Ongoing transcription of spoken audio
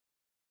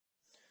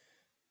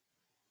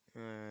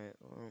Alright,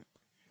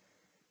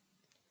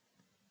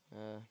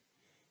 well,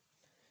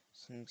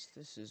 since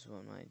this is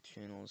what my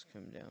channel has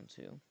come down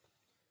to,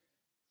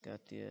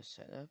 got the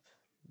setup,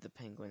 the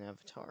penguin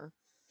avatar,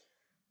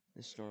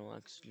 the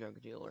Snorlax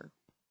drug dealer,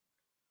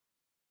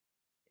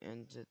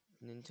 and the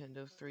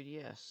Nintendo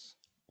 3DS.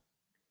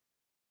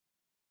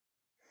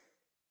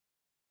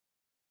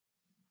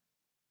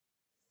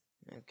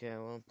 Okay,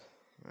 well,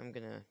 I'm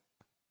gonna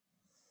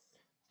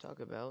talk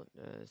about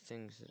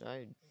things that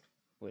I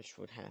wish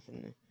would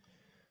happen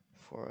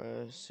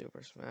for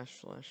Super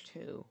Smash Bros.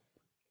 2.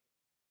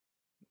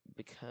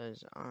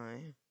 Because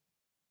I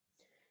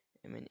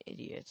am an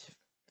idiot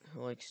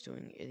who likes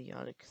doing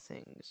idiotic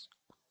things.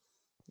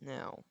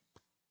 Now,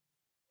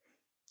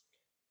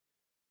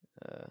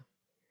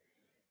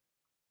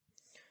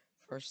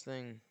 first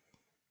thing,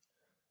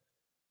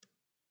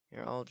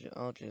 here, I'll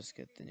just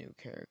get the new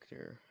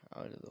character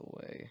out of the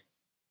way.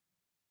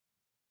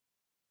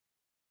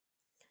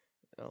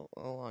 A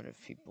lot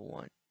of people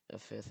want a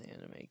 5th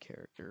anime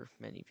character.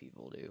 Many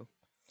people do.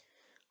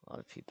 A lot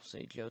of people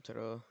say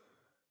Jotaro.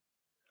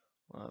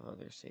 A lot of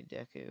others say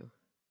Deku.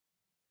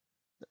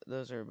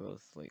 Those are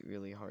both like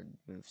really hard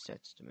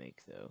movesets to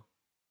make, though.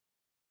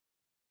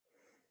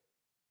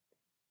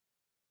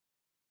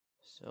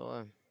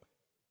 So,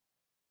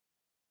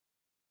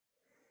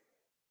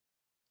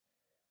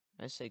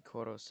 I say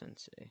Koro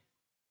Sensei.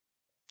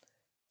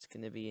 It's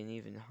gonna be an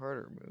even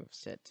harder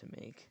moveset to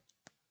make.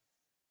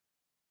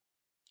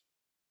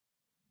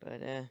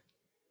 But,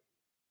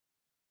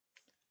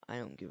 I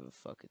don't give a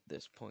fuck at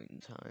this point in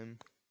time.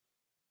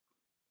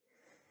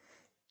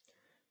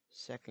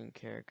 Second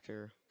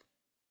character.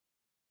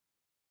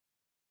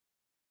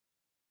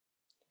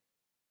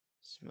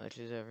 As much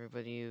as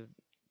everybody who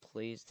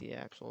plays the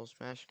actual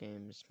Smash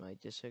games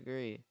might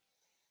disagree,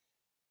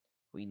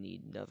 we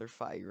need another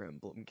Fire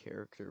Emblem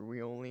character.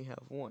 We only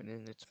have one,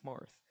 and it's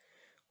Marth,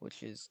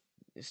 which is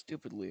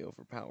stupidly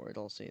overpowered,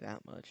 I'll say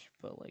that much,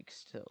 but, like,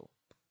 still.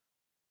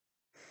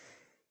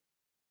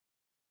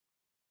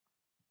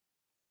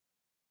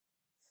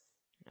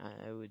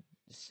 I would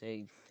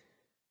say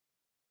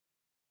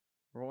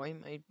Roy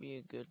might be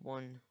a good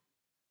one.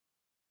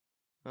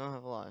 I don't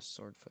have a lot of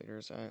sword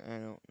fighters. I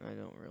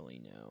don't really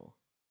know.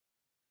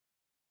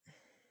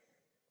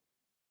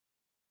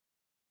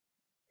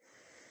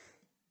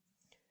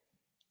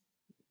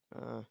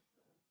 We'll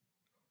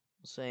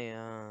say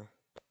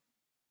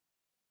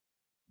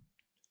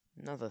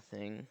another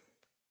thing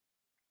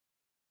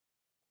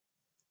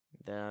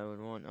that I would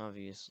want,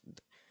 obviously.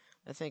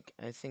 I think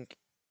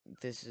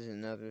this is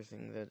another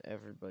thing that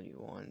everybody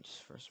wants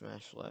for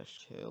Smash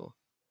Bros. 2,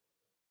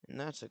 and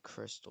that's a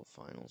Crystal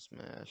Final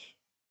Smash.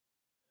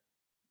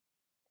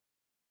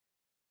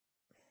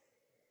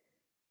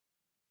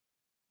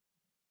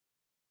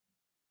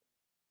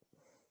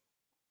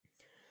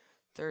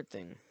 Third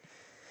thing,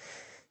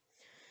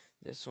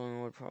 this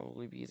one would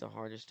probably be the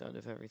hardest out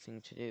of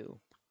everything to do.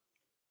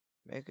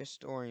 Make a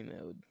story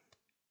mode.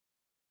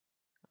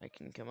 I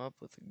can come up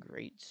with a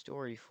great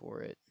story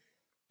for it,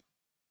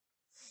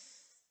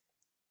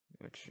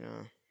 which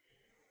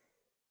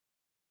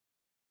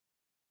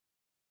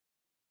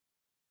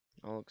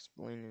I'll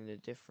explain in a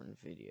different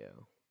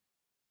video.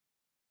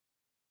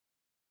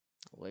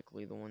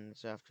 Likely the one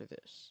that's after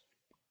this.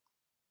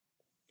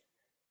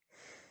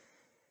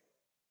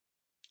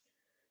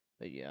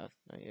 But yeah,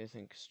 I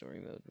think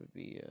story mode would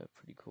be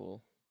pretty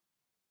cool.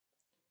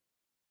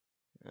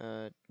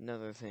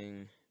 Another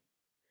thing,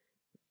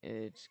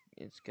 it's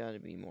got to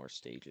be more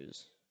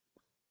stages.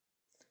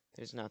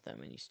 There's not that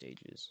many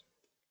stages.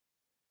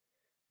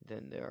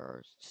 Then there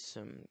are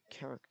some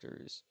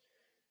characters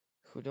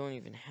who don't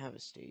even have a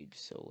stage.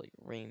 So like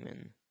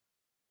Rayman,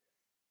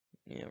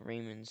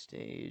 Rayman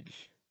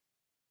stage.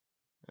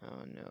 I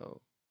don't know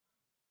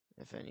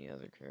if any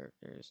other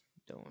characters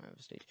don't have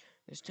a stage.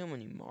 There's too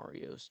many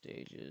Mario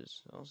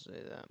stages, I'll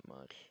say that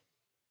much.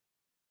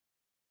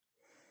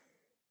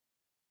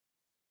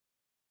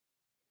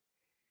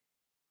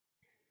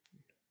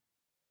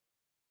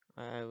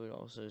 I would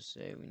also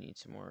say we need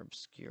some more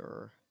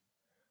obscure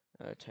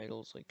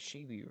titles like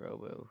Chibi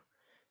Robo.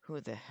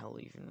 Who the hell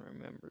even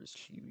remembers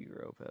Chibi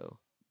Robo?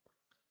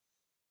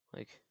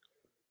 Like,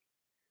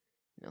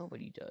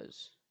 nobody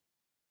does.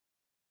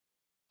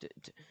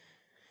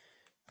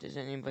 Does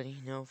anybody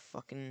know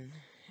fucking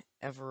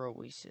Ever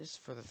Oasis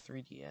for the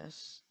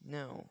 3DS?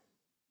 No.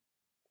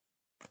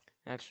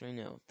 Actually,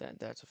 no.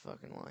 That's a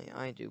fucking lie.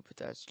 I do, but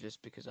that's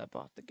just because I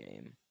bought the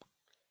game.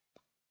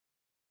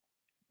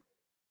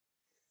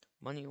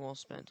 Money well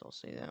spent, I'll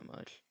say that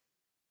much.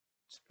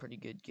 It's a pretty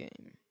good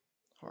game.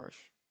 Harsh.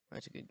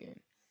 That's a good game.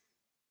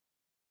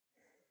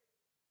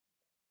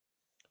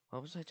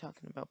 What was I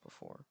talking about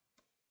before?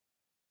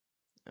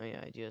 Oh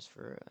yeah, ideas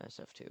for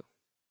SF2.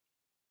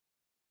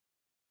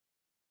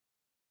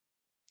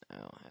 I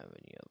don't have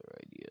any other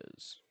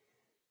ideas.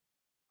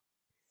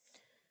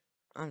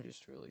 I'm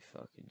just really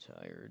fucking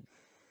tired.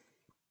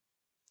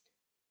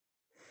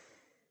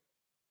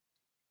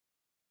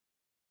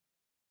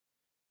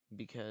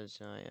 Because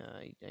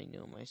I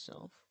know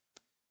myself.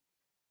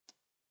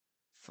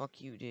 Fuck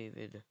you,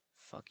 David.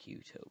 Fuck you,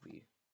 Toby.